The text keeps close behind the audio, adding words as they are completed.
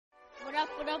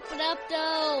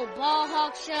though? Ball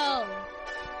Hawk Show.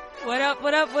 What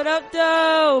up,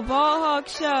 though? Ball Hawk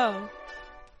Show.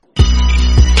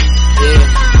 Yeah.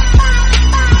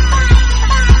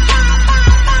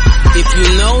 If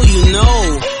you know, you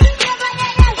know.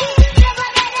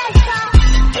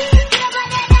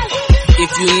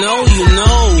 If you know, you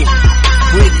know.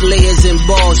 Bricklayers and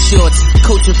ball shorts,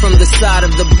 coaching from the side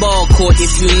of the ball court.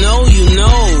 If you know, you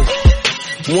know.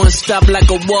 One stop like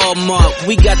a Walmart.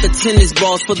 We got the tennis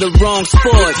balls for the wrong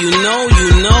sport. You know, you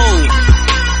know.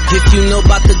 If you know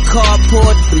about the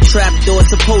carport, the trapdoor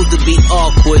supposed to be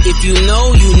awkward. If you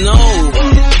know, you know.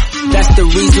 That's the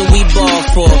reason we ball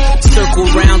for. Circle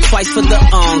round twice for the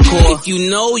encore. If you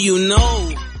know, you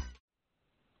know.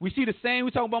 We see the same,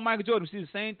 we talk about Michael Jordan, we see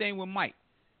the same thing with Mike.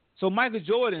 So Michael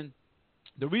Jordan,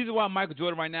 the reason why Michael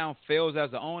Jordan right now fails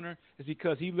as an owner is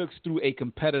because he looks through a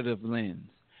competitive lens,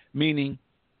 meaning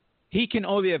he can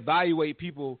only evaluate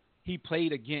people he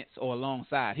played against or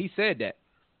alongside. He said that.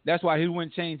 That's why he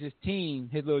wouldn't change his team,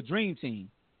 his little dream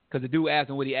team, because the dude asked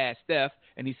him would he ask Steph,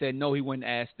 and he said no, he wouldn't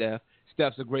ask Steph.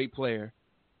 Steph's a great player,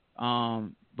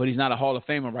 but he's not a Hall of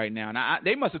Famer right now. Now,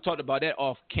 they must have talked about that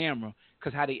off camera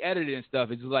because how they edited and stuff,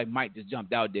 it's just like Mike just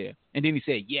jumped out there. And then he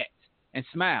said yet and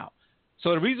smiled.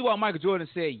 So the reason why Michael Jordan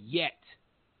said yet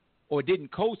or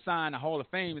didn't co-sign the Hall of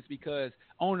Fame is because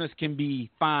owners can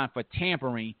be fined for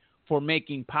tampering for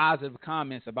making positive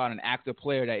comments about an active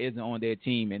player that isn't on their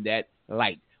team in that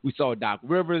light. We saw Doc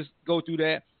Rivers go through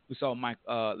that. We saw Mike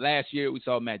last year. We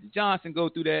saw Magic Johnson go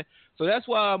through that. So that's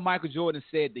why Michael Jordan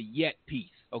said the yet piece,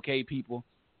 okay, people?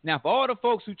 Now, for all the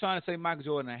folks who trying to say Michael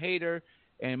Jordan a hater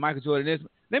and Michael Jordan is,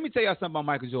 let me tell y'all something about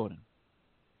Michael Jordan.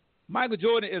 Michael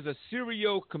Jordan is a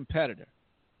serial competitor.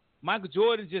 Michael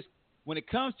Jordan just, when it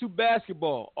comes to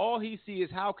basketball, all he sees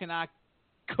is how can I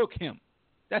cook him.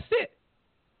 That's it.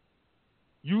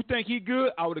 You think he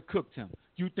good? I would have cooked him.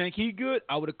 You think he good?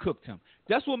 I would have cooked him.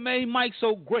 That's what made Mike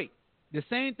so great. The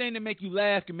same thing that make you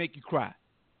laugh can make you cry.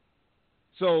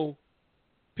 So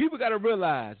people got to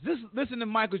realize, listen to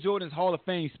Michael Jordan's Hall of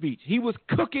Fame speech. He was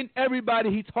cooking everybody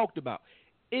he talked about.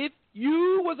 If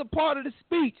you was a part of the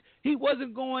speech, he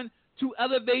wasn't going to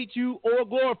elevate you or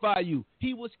glorify you.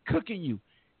 He was cooking you.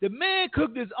 The man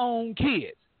cooked his own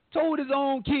kids, told his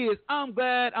own kids, I'm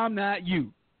glad I'm not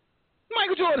you.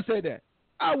 Michael Jordan said that.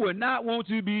 I would not want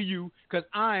to be you because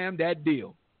I am that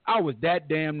deal. I was that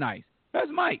damn nice. That's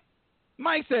Mike.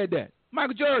 Mike said that.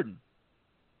 Michael Jordan.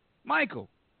 Michael.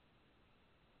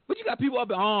 But you got people up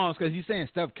in arms because he's saying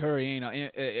Steph Curry ain't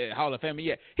a Hall of Famer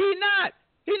yet. He not.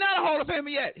 He not a Hall of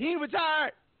Famer yet. He ain't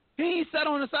retired. He ain't sat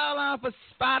on the sideline for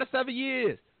 5 to 7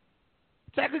 years.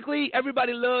 Technically,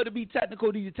 everybody loved to be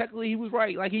technical. Technically, he was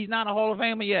right. Like, he's not a Hall of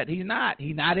Famer yet. He's not.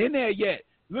 He's not in there yet.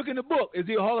 Look in the book. Is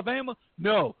he a Hall of Famer?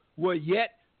 No. Well,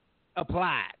 yet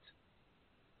applied.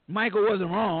 Michael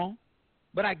wasn't wrong,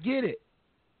 but I get it.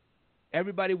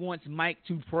 Everybody wants Mike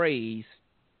to praise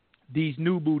these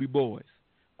new booty boys.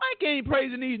 Mike ain't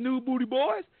praising these new booty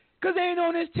boys because they ain't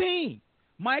on his team.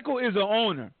 Michael is an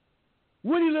owner.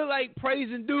 What do he look like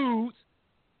praising dudes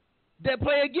that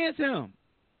play against him?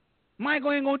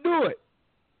 Michael ain't going to do it.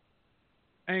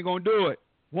 Ain't going to do it.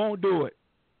 Won't do it.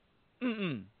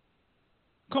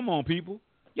 Come on, people.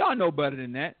 Y'all know better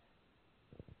than that.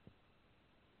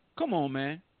 Come on,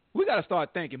 man. We got to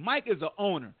start thinking. Mike is an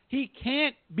owner. He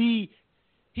can't be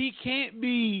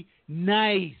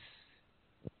nice.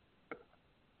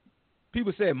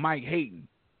 People said Mike hating.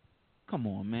 Come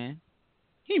on, man.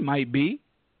 He might be.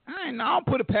 I don't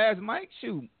put it past Mike.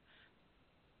 Shoot.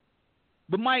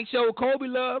 But Mike showed Kobe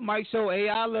love. Mike showed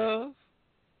AI love.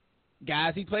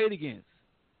 Guys he played against.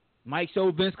 Mike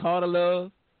showed Vince Carter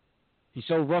love. He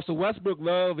showed Russell Westbrook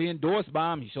love. He endorsed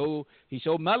by him. He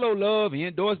showed Melo love. He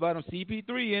endorsed by him.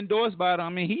 CP3 he endorsed by him. I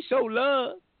mean, he showed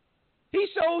love. He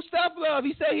showed Steph love.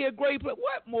 He said he a great player.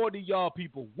 What more do y'all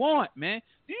people want, man?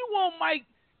 Do you want Mike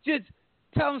just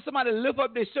telling somebody to lift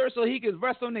up their shirt so he can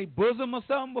rest on their bosom or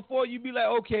something before you be like,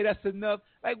 okay, that's enough?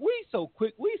 Like, we so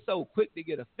quick to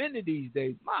get offended these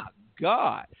days. My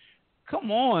God. Come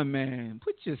on, man.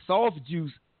 Put your soft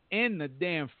juice in the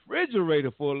damn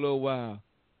refrigerator for a little while.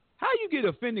 How you get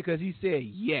offended because he said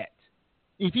yet?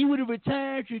 If he would have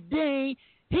retired today,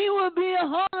 he would be a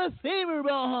Hall of Famer,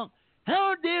 Hunk.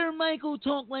 How dare Michael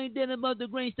talk like that about the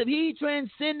great stuff? He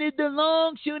transcended the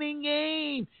long shooting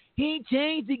game. He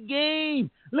changed the game.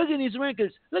 Look at his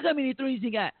records. Look how many threes he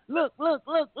got. Look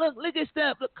at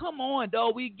Steph. Look, come on,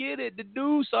 dog. We get it. The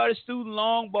dude started shooting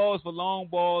long balls for long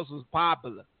balls was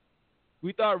popular.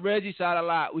 We thought Reggie shot a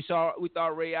lot. We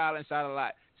thought Ray Allen shot a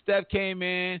lot. Steph came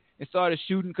in and started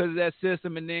shooting because of that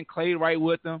system and then Clay right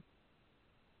with him.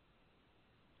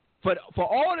 Look,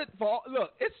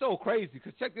 it's so crazy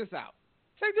because check this out.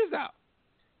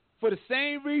 For the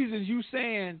same reasons you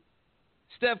saying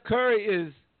Steph Curry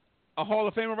is a Hall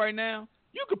of Famer right now,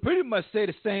 you could pretty much say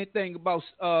the same thing about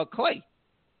Clay.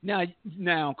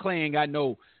 Now Clay ain't got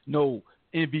no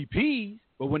MVPs,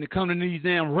 but when it comes to these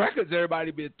damn records,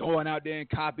 everybody been throwing out there and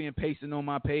copy and pasting on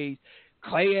my page.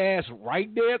 Clay ass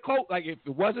right there, close. Like if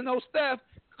it wasn't no Steph,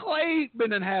 Clay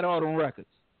been and had all them records.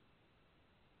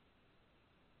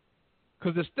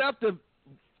 Because the Steph, the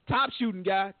top shooting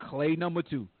guy, Clay number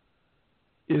 2.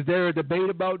 Is there a debate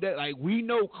about that? Like, we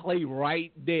know Clay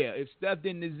right there. If Steph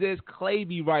didn't exist, Clay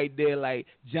be right there like,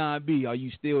 John B., are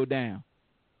you still down?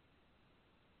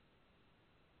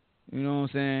 You know what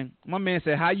I'm saying? My man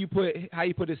said, how you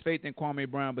put his faith in Kwame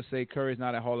Brown but say Curry's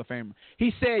not a Hall of Famer?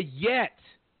 He said, yet.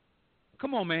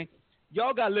 Come on, man.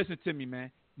 Y'all got to listen to me,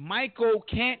 man. Michael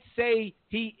can't say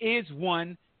he is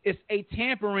one. It's a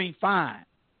tampering fine.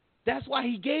 That's why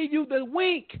he gave you the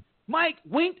wink. Mike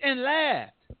winked and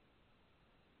laughed.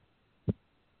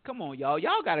 Come on, y'all.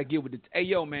 Y'all got to get with it. Hey,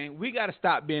 yo, man, we got to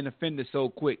stop being offended so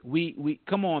quick.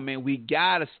 Come on, man. We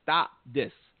got to stop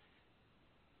this.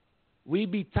 We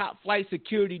be top flight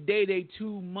security day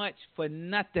too much for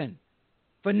nothing.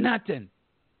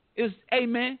 Hey,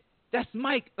 man, that's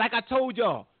Mike. Like I told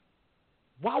y'all,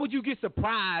 why would you get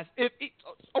surprised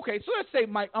okay, so let's say,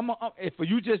 Mike, if for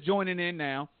you just joining in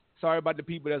now, sorry about the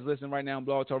people that's listening right now on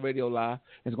Blog Talk Radio Live.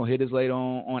 It's going to hit us later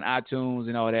on iTunes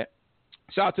and all that.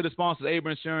 Shout out to the sponsors, Aber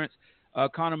Insurance,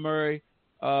 Connor Murray,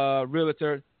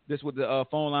 Realtor. This with the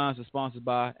phone lines are sponsored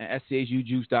by, and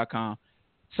SCHUjuice.com.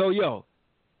 So, yo,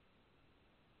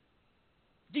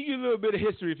 give you a little bit of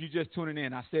history if you're just tuning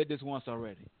in. I said this once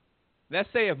already. Let's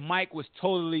say if Mike was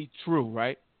totally true,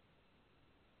 right?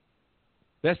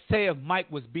 Let's say if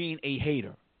Mike was being a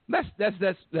hater. Let's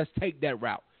take that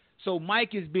route. So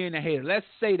Mike is being a hater. Let's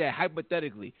say that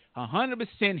hypothetically,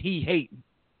 100% he hating.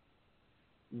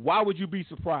 Why would you be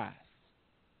surprised?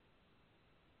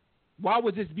 Why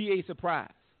would this be a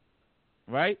surprise?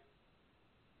 Right?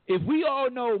 If we all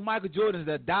know Michael Jordan is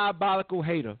a diabolical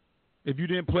hater, if you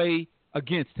didn't play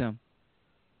against him,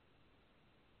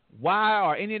 why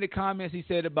are any of the comments he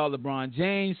said about LeBron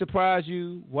James surprise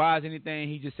you? Why is anything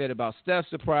he just said about Steph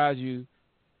surprise you?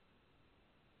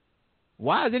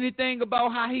 Why is anything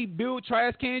about how he built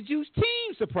Trash Can Juice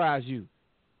team surprise you?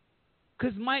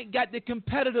 Because Mike got the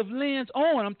competitive lens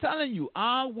on. I'm telling you,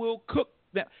 I will cook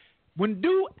that. When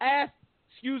dude asked,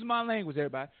 excuse my language,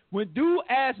 everybody, when dude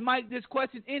asked Mike this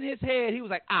question in his head, he was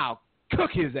like, I'll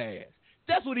cook his ass.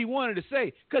 That's what he wanted to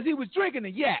say because he was drinking a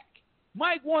yak.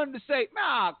 Mike wanted to say,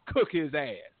 I'll cook his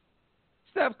ass.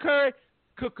 Steph Curry,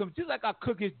 cook him just like I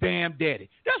cook his damn daddy.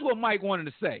 That's what Mike wanted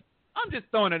to say. I'm just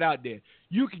throwing it out there.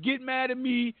 You can get mad at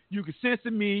me. You can censor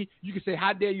me. You can say,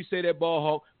 how dare you say that, ball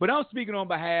hawk. But I'm speaking on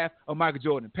behalf of Michael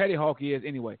Jordan. Petty hawk he is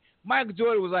anyway. Michael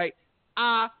Jordan was like,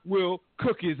 I will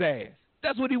cook his ass.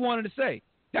 That's what he wanted to say.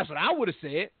 That's what I would have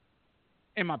said.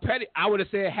 And I would have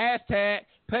said, hashtag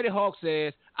Petty Hawk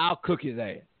says, I'll cook his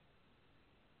ass.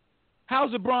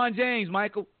 How's LeBron James,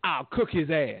 Michael? I'll cook his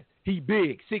ass. He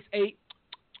big, 6'8",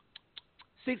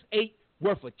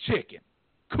 worth of chicken.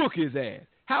 Cook his ass.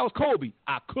 How's Kobe?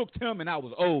 I cooked him and I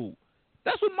was old.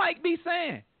 That's what Mike be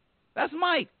saying. That's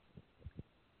Mike.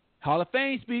 Hall of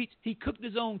Fame speech, he cooked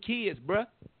his own kids, bruh.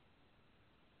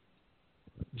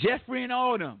 Jeffrey and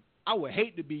all them. I would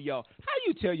hate to be y'all. How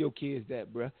you tell your kids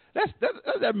that, bruh? Let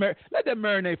that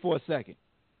marinate for a second.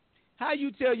 How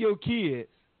you tell your kids,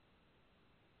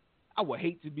 I would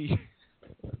hate to be.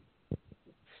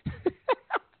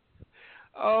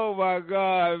 Oh, my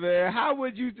God, man. How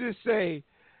would you just say,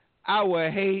 I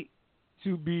would hate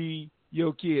to be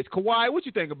your kids? Kawhi, what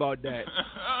you think about that?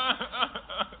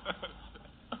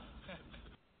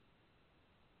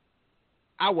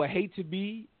 I would hate to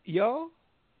be y'all.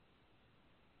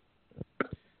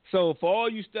 So for all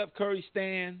you Steph Curry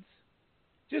stans,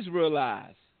 just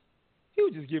realize he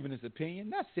was just giving his opinion.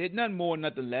 That's it. Nothing more,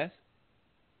 nothing less.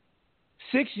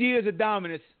 6 years of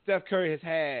dominance Steph Curry has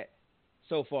had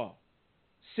so far.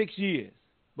 6 years.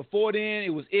 Before then, it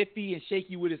was iffy and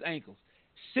shaky with his ankles.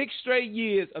 6 straight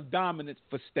years of dominance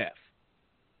for Steph.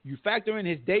 You factor in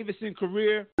his Davidson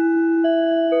career.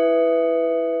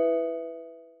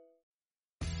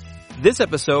 This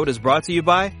episode is brought to you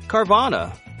by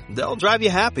Carvana. They'll drive you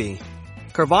happy.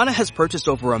 Carvana has purchased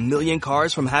over 1 million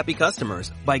cars from happy customers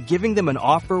by giving them an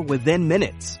offer within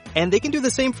minutes. And they can do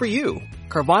the same for you.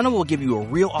 Carvana will give you a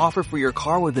real offer for your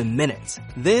car within minutes.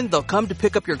 Then they'll come to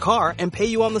pick up your car and pay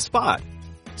you on the spot.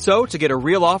 So to get a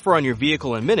real offer on your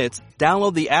vehicle in minutes,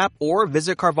 download the app or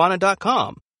visit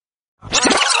Carvana.com.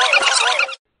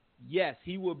 yes,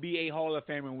 he will be a Hall of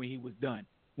Famer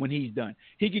when he's done.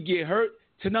 He could get hurt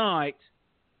tonight.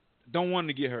 Don't want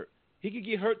him to get hurt. He could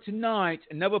get hurt tonight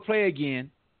and never play again.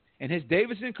 And his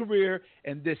Davidson career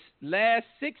and this last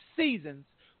 6 seasons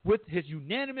with his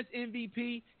unanimous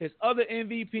MVP, his other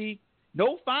MVP,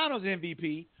 no finals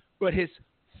MVP, but his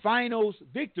finals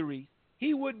victory,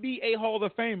 he would be a Hall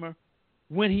of Famer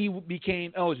when he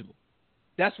became eligible.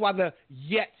 That's why the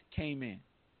yet came in.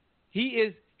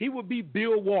 He would be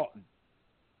Bill Walton.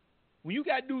 When you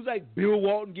got dudes like Bill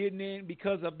Walton getting in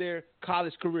because of their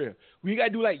college career, when you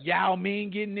got dudes like Yao Ming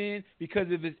getting in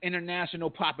because of his international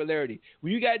popularity,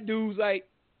 when you got dudes like,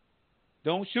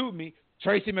 don't shoot me,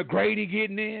 Tracy McGrady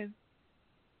getting in,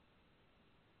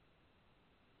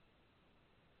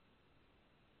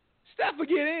 Steph will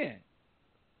get in.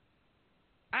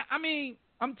 I mean,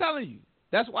 I'm telling you.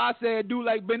 That's why I said a dude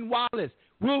like Ben Wallace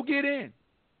will get in.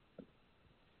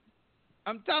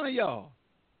 I'm telling y'all.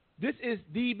 This is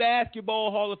the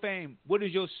Basketball Hall of Fame. What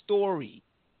is your story?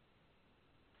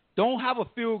 Don't have a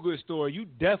feel-good story. You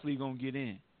definitely going to get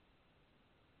in.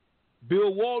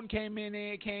 Bill Walton came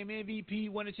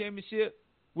MVP, won the championship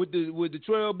with the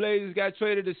Trailblazers, got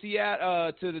traded to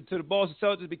Seattle, to the Boston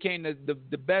Celtics, became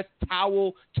the best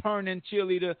towel-turning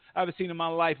cheerleader I've ever seen in my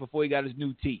life before he got his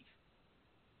new teeth.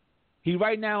 He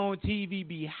right now on TV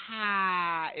be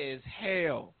high as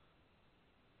hell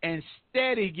and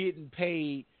steady getting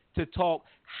paid to talk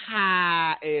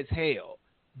high as hell.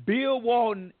 Bill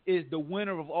Walton is the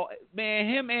winner of all. Man,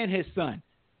 him and his son,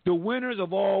 the winners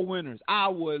of all winners.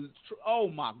 Oh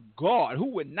my God, who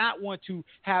would not want to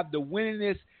have the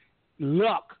winningest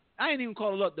luck? I ain't even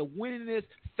call it luck. The winningest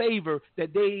favor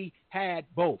that they had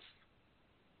both.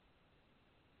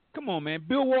 Come on, man.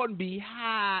 Bill Walton be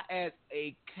high as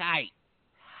a kite.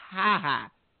 Ha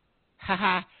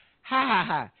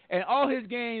ha. And all his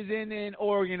games in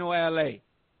Oregon or LA.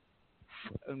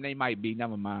 They might be.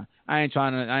 Never mind. I ain't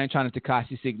trying to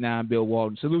Tekashi 6ix9ine Bill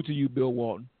Walton. Salute to you, Bill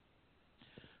Walton.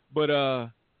 But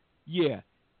yeah,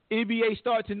 NBA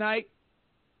start tonight.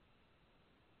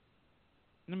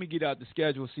 Let me get out the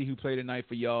schedule, see who play tonight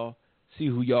for y'all, see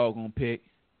who y'all gonna pick.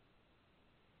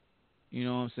 You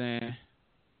know what I'm saying?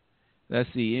 Let's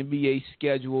see, NBA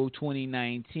schedule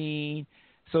 2019.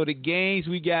 So the games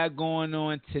we got going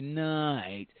on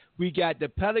tonight, we got the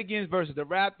Pelicans versus the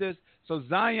Raptors. So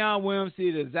Zion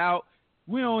Williamson is out.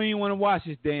 We don't even want to watch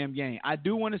this damn game. I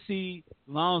do want to see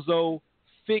Lonzo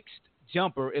fixed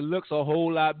jumper. It looks a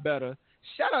whole lot better.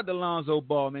 Shout out to Lonzo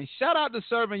Ball, man. Shout out to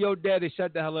serving your daddy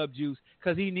shut the hell up juice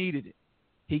because he needed it.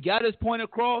 He got his point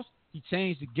across. He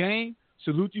changed the game.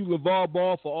 Salute you, LeVar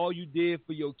Ball, for all you did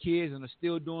for your kids and are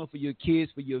still doing for your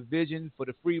kids, for your vision, for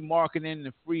the free marketing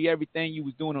and free everything you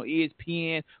was doing on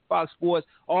ESPN, Fox Sports,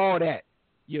 all that.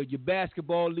 Your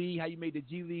basketball league, how you made the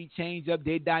G League change up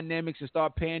their dynamics and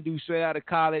start paying dues straight out of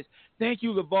college. Thank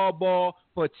you, LeVar Ball,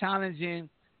 for challenging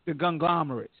the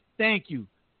conglomerates. Thank you.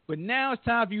 But now it's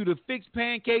time for you to fix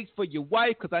pancakes for your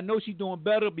wife because I know she's doing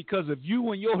better because of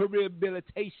you and your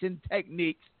rehabilitation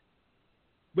techniques.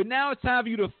 But now it's time for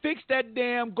you to fix that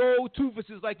damn gold toothpicks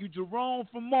like you Jerome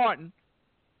from Martin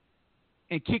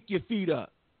and kick your feet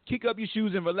up. Kick up your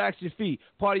shoes and relax your feet.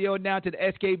 Party on down to the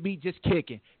SK beat, just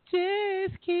kicking.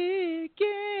 Just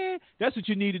kicking. That's what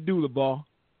you need to do, LeBall.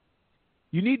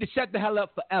 You need to shut the hell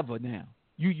up forever now.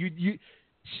 You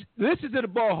listen to the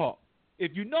Ball Hawk.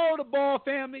 If you know the Ball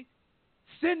family,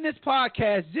 send this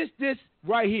podcast, just this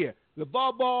right here.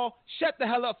 LeVar Ball, shut the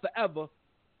hell up forever.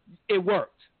 It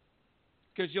worked.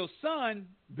 Because your son,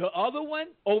 the other one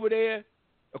over there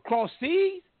across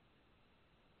seas,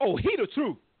 oh, he the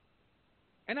truth.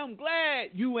 And I'm glad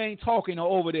you ain't talking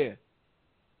over there.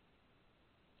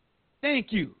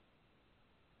 Thank you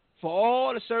for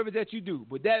all the service that you do.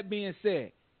 With that being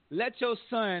said, let your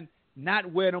son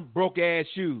not wear them broke-ass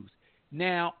shoes.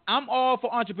 Now, I'm all for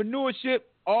entrepreneurship,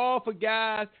 all for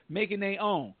guys making their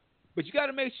own. But you got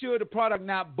to make sure the product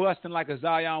not busting like a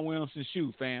Zion Williamson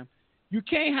shoe, fam. You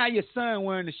can't have your son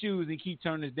wearing the shoes and keep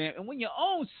turning his damn. And when your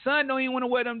own son don't even want to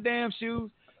wear them damn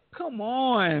shoes, come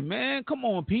on, man. Come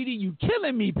on, Petey. You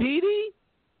killing me, Petey.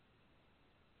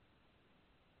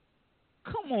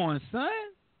 Come on, son.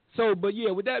 So, but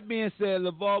yeah, with that being said,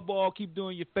 LeVar Ball, keep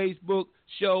doing your Facebook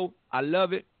show. I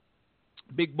love it.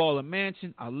 Big Baller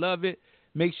Mansion. I love it.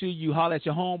 Make sure you holler at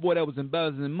your homeboy that was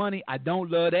embezzling money. I don't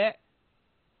love that.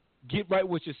 Get right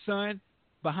with your son.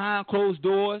 Behind closed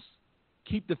doors.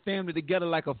 Keep the family together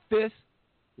like a fist.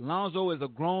 Lonzo is a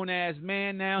grown-ass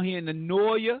man now. He in the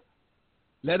Noya.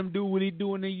 Let him do what he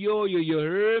do in the Yoya. You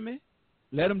heard me?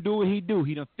 Let him do what he do.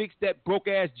 He done fixed that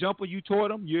broke-ass jumper you taught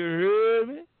him. You heard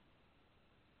me?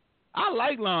 I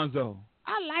like Lonzo.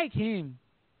 I like him.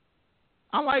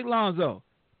 I like Lonzo.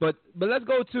 But let's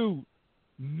go to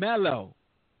Melo.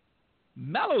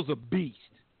 Melo's a beast.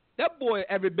 That boy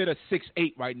every bit of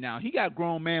 6'8" right now. He got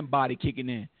grown man body kicking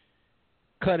in.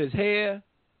 Cut his hair,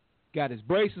 got his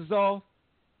braces off.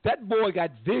 That boy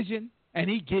got vision, and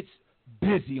he gets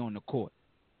busy on the court.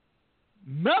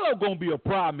 Melo going to be a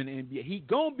problem in the NBA. He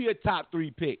going to be a top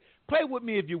 3 pick. Play with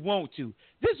me if you want to.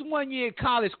 This 1 year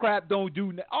college crap don't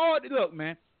do nothing. Look,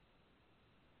 man.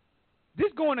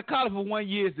 This going to college for 1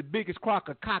 year is the biggest crock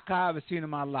of cock I've ever seen in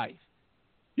my life.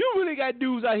 You really got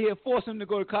dudes out here forcing them to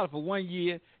go to college for 1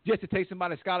 year just to take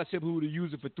somebody's scholarship who would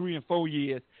use it for 3 and 4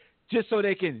 years just so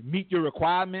they can meet your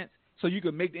requirements so you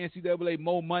can make the NCAA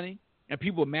more money, and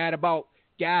people are mad about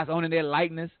guys owning their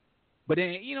likeness. But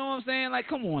then, you know what I'm saying? Like,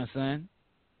 come on, son.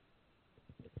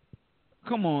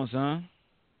 Come on, son.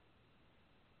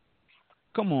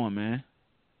 Come on, man.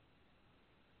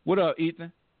 What up,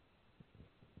 Ethan?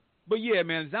 But, yeah,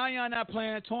 man, Zion not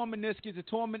playing, torn meniscus.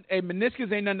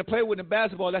 Meniscus ain't nothing to play with in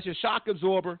basketball. That's your shock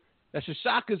absorber.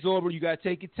 You got to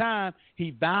take your time.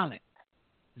 He violent.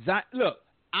 Look,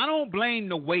 I don't blame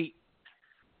the weight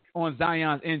on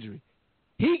Zion's injury.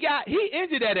 He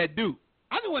injured at Duke.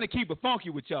 I just want to keep it funky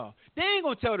with y'all. They ain't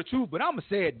going to tell the truth, but I'm going to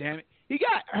say it, damn it. He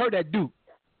got hurt at Duke.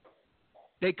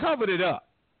 They covered it up.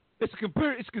 It's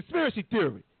conspiracy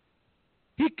theory.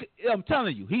 I'm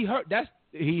telling you, he hurt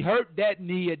that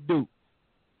knee at Duke.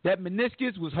 That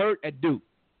meniscus was hurt at Duke.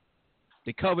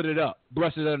 They covered it up,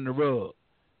 brushed it under the rug.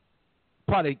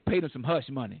 Probably paid him some hush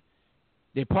money.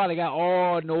 They probably got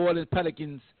all New Orleans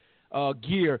Pelicans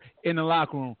gear in the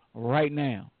locker room right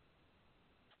now.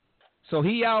 So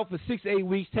he out for 6 to 8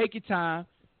 weeks. Take your time.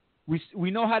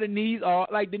 We know how the knees are.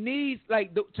 Like the knees,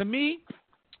 to me,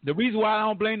 the reason why I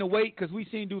don't blame the weight, because we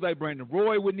seen dudes like Brandon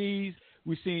Roy with knees.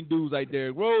 We seen dudes like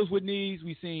Derrick Rose with knees.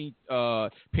 We seen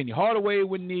Penny Hardaway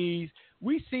with knees.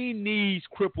 We seen knees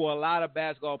cripple a lot of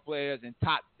basketball players in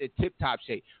tip-top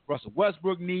shape. Russell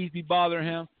Westbrook knees be bothering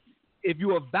him. If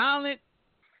you're a violent,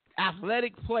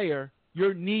 athletic player,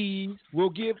 your knees will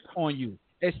give on you,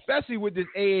 especially with this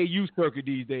AAU circuit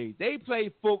these days. They play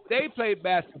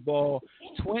basketball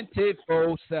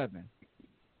 24/7.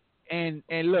 And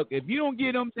look, if you don't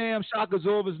get them damn shock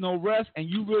absorbers no rest and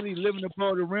you really living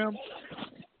above the rim,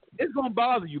 it's going to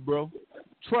bother you, bro.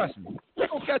 Trust me. It's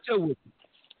going to catch up with you.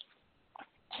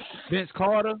 Vince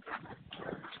Carter.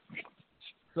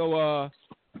 So,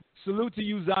 salute to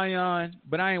you, Zion,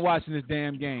 but I ain't watching this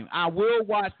damn game. I will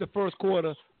watch the first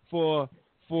quarter for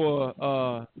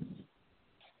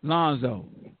Lonzo.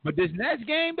 But this next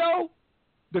game, though,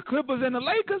 the Clippers and the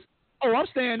Lakers, I'm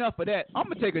staying up for that. I'm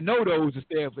going to take a no-dose to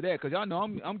stay up for that because y'all know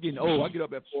I'm getting old. I get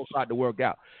up at 4 o'clock to work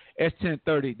out. It's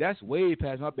 10:30. That's way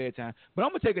past my bedtime. But I'm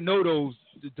going to take a no-dose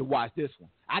to watch this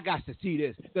one. I got to see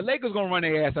this. The Lakers going to run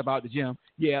their ass up out the gym,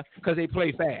 yeah, because they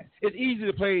play fast. It's easy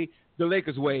to play the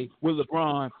Lakers way with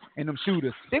LeBron and them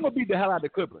shooters. They're going to beat the hell out of the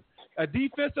Clippers. A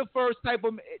defensive first type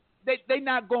of – they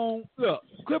not going – look,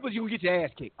 Clippers, you can get your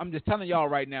ass kicked. I'm just telling y'all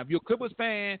right now. If you're a Clippers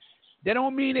fan – that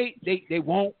don't mean they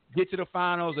won't get to the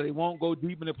finals or they won't go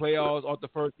deep in the playoffs off the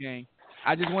first game.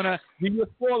 I just want to give you a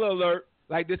spoiler alert,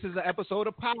 like this is an episode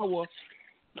of Power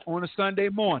on a Sunday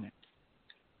morning.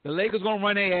 The Lakers going to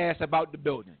run their ass about the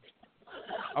building.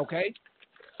 Okay?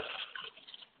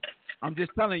 I'm just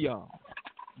telling y'all.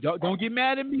 Don't get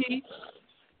mad at me.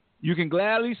 You can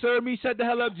gladly serve me shut the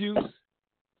hell up juice.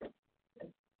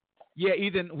 Yeah,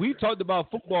 Ethan, we talked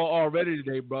about football already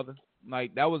today, brother.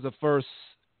 Like, that was the first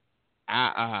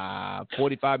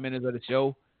 45 minutes of the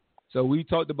show. So we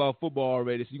talked about football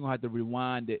already, so you're going to have to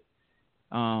rewind it.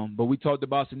 But we talked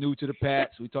about some new to the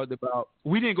Pats.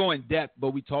 We didn't go in depth,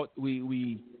 but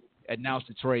we announced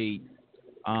the trade.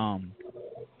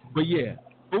 But yeah.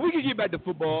 But we can get back to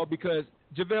football because,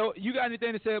 JaVale, you got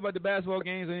anything to say about the basketball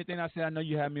games or anything I said? I know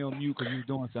you had me on mute because you were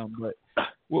doing something, but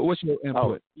what's your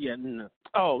input?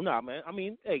 No, man. I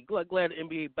mean, hey, glad the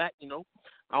NBA back, you know.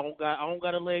 I don't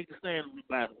got a leg to stand on the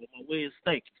basketball. My way is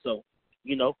stinky. So,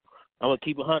 you know, I'm gonna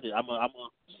keep 100. I'm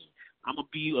gonna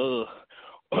be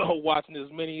watching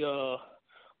as many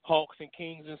Hawks and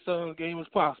Kings and Suns game as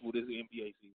possible this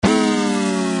NBA season.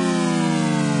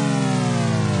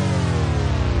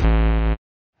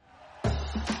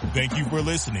 Thank you for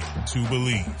listening to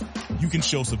Believe. You can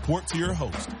show support to your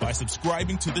host by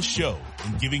subscribing to the show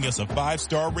and giving us a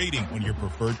 5-star rating on your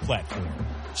preferred platform.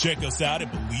 Check us out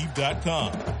at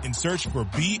Believe.com and search for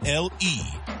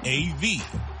BLEAV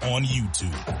on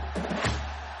YouTube.